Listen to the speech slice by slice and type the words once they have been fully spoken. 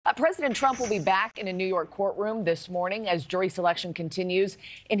President Trump will be back in a New York courtroom this morning as jury selection continues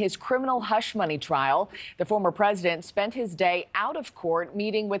in his criminal hush money trial. The former president spent his day out of court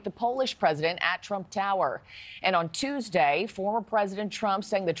meeting with the Polish president at Trump Tower. And on Tuesday, former President Trump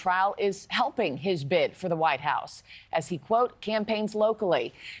saying the trial is helping his bid for the White House as he, quote, campaigns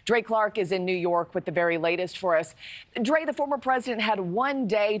locally. Dre Clark is in New York with the very latest for us. Dre, the former president had one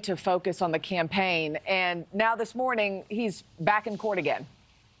day to focus on the campaign, and now this morning he's back in court again.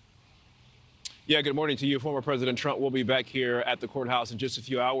 Yeah, good morning to you. Former President Trump will be back here at the courthouse in just a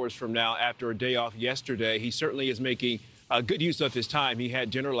few hours from now after a day off yesterday. He certainly is making good use of his time. He had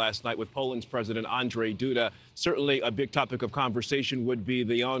dinner last night with Poland's President Andrzej Duda. Certainly a big topic of conversation would be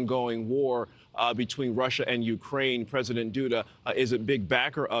the ongoing war between Russia and Ukraine. President Duda is a big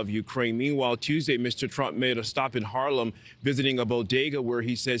backer of Ukraine. Meanwhile, Tuesday, Mr. Trump made a stop in Harlem visiting a bodega where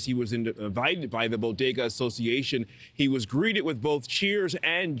he says he was invited by the Bodega Association. He was greeted with both cheers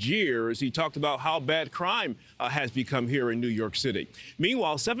and jeers. He talked about how bad crime has become here in New York City.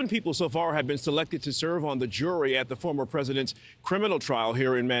 Meanwhile, 7 people so far have been selected to serve on the jury at the former president's criminal trial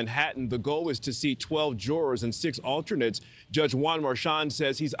here in Manhattan. The goal is to see 12 jurors and 6 alternates. Judge Juan Marchand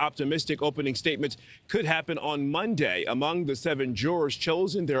says he's optimistic opening statements could happen on Monday. Among the 7 jurors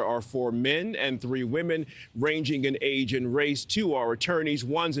chosen, there are 4 men and 3 women ranging in age and race. 2 are attorneys.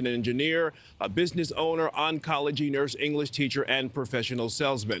 One's an engineer, a business owner, oncology nurse, English teacher, and professional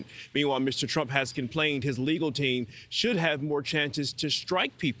salesman. Meanwhile, Mr. Trump has complained his legal team should have more chances to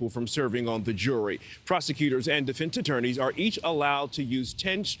strike people from serving on the jury. Prosecutors and defense attorneys are each allowed to use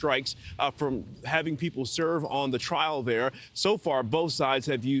 10 strikes from having people serve on the trial there. So far, both sides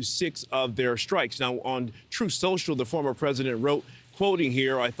have used 6 of their strikes. Now, on Truth Social, the former president wrote, quoting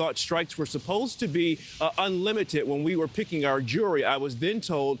here, "I thought strikes were supposed to be unlimited when we were picking our jury. I was then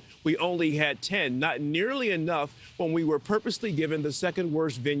told we only had 10, not nearly enough when we were purposely given the second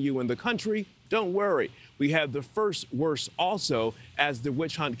worst venue in the country. Don't worry, we have the first worst also as the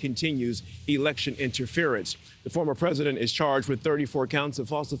witch hunt continues, election interference." The former president is charged with 34 counts of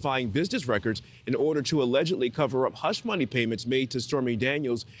falsifying business records in order to allegedly cover up hush money payments made to Stormy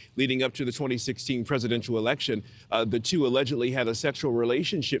Daniels leading up to the 2016 presidential election. The two allegedly had a sexual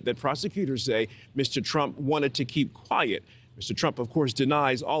relationship that prosecutors say Mr. Trump wanted to keep quiet. Mr. Trump, of course,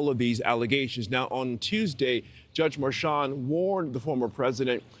 denies all of these allegations. Now, on Tuesday, Judge Marchand warned the former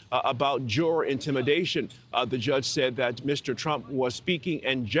president about juror intimidation. The judge said that Mr. Trump was speaking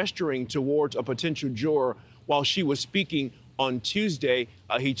and gesturing towards a potential juror while she was speaking on Tuesday.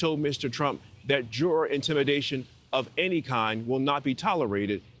 He told Mr. Trump that juror intimidation of any kind will not be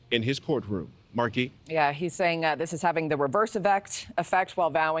tolerated in his courtroom. Markie? Yeah, he's saying this is having the reverse effect while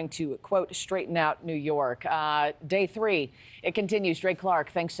vowing to, quote, straighten out New York. Day 3, it continues. Dre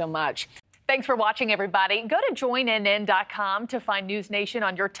Clark, thanks so much. Thanks for watching, everybody. Go to joinnn.com to find NewsNation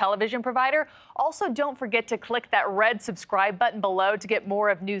on your television provider. Also, don't forget to click that red subscribe button below to get more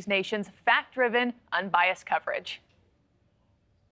of NewsNation's fact-driven, unbiased coverage.